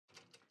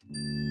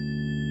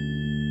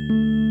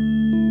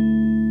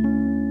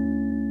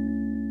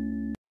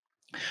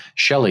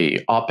Shelley,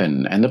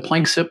 Oppen, and the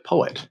planksip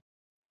poet.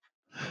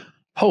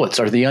 Poets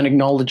are the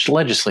unacknowledged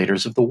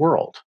legislators of the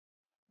world.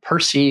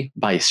 Percy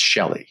by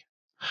Shelley.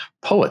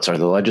 Poets are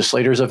the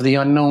legislators of the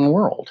unknown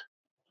world.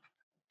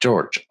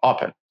 George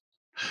Oppen.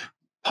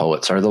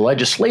 Poets are the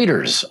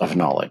legislators of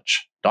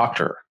knowledge.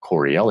 Dr.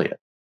 Corey Elliott.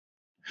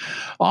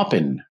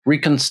 Oppen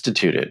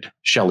reconstituted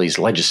Shelley's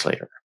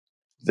legislator.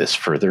 This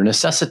further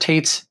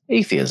necessitates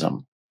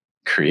atheism,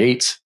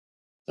 creates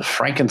the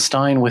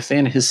Frankenstein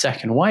within his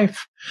second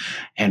wife,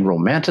 and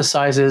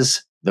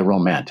romanticizes the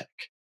romantic.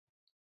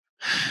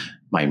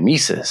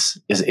 Mimesis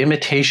is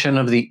imitation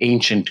of the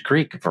ancient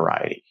Greek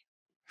variety,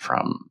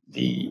 from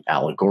the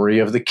allegory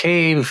of the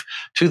cave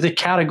to the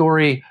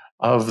category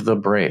of the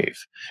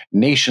brave.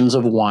 Nations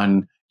of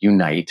one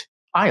unite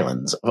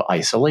islands of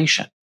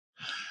isolation.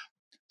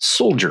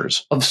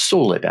 Soldiers of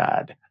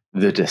Soledad,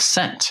 the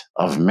descent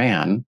of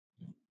man,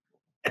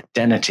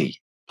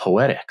 identity,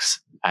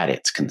 poetics at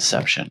its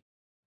conception.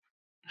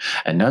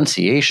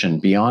 Enunciation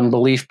beyond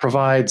belief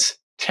provides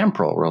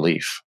temporal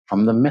relief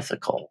from the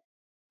mythical.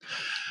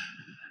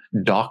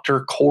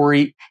 Dr.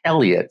 Corey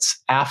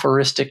Elliott's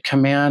aphoristic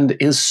command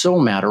is so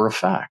matter of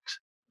fact.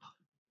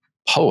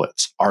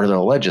 Poets are the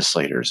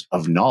legislators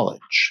of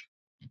knowledge.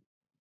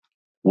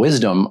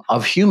 Wisdom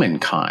of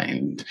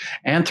humankind,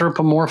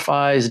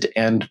 anthropomorphized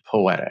and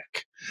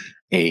poetic.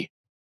 A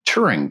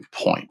Turing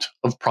point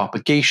of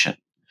propagation.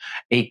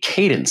 A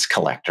cadence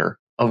collector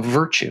of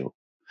virtue.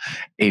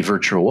 A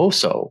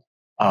virtuoso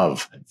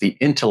of the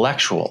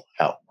intellectual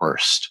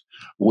outburst,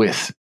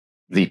 with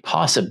the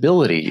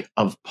possibility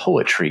of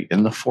poetry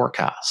in the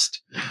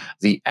forecast.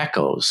 The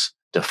echoes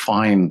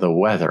define the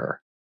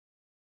weather,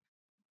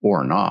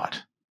 or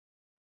not.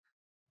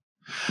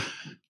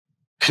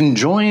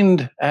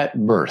 Conjoined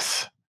at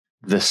birth,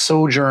 the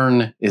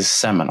sojourn is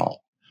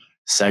seminal.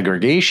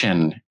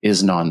 Segregation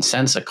is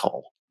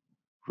nonsensical.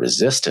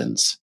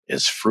 Resistance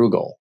is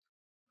frugal.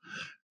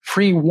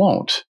 Free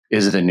won't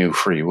is the new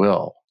free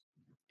will.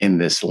 In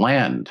this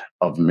land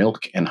of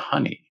milk and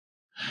honey,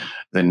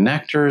 the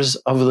nectars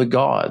of the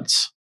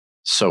gods,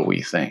 so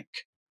we think.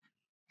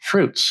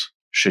 Fruits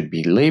should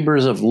be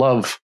labors of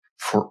love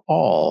for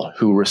all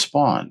who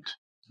respond.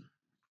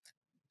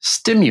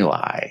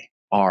 Stimuli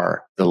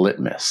are the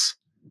litmus.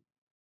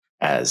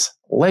 As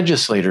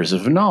legislators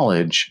of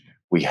knowledge,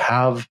 we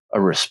have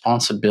a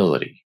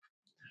responsibility.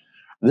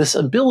 This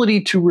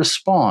ability to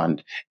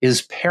respond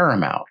is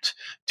paramount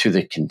to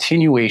the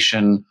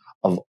continuation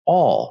of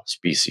all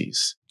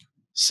species,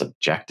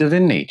 subjective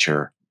in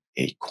nature,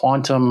 a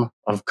quantum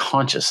of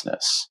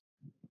consciousness.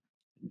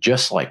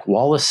 Just like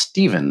Wallace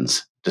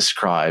Stevens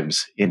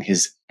describes in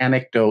his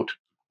anecdote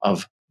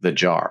of the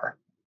jar.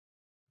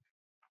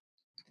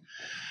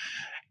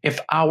 If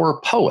our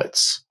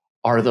poets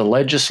are the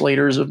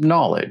legislators of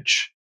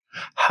knowledge,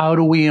 how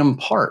do we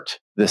impart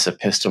this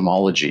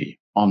epistemology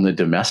on the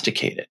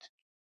domesticated?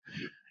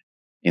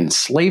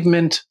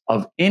 Enslavement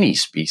of any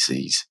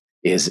species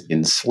is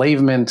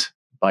enslavement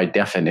by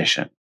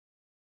definition.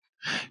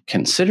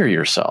 Consider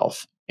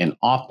yourself in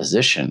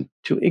opposition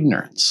to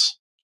ignorance.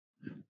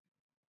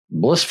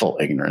 Blissful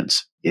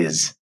ignorance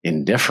is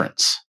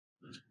indifference.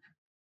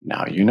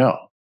 Now you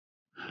know.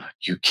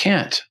 You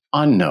can't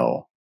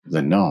unknow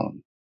the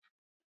known.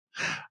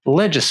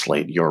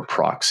 Legislate your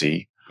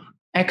proxy,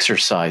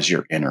 exercise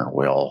your inner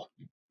will,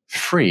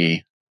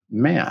 free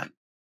man.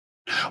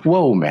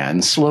 Whoa,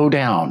 man, slow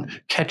down,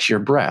 catch your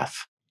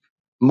breath.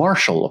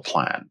 Marshal a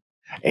plan,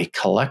 a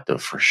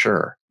collective for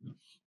sure,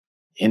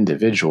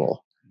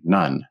 individual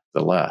none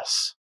the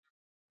less.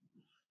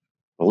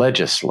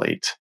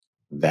 Legislate,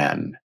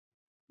 then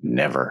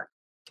never.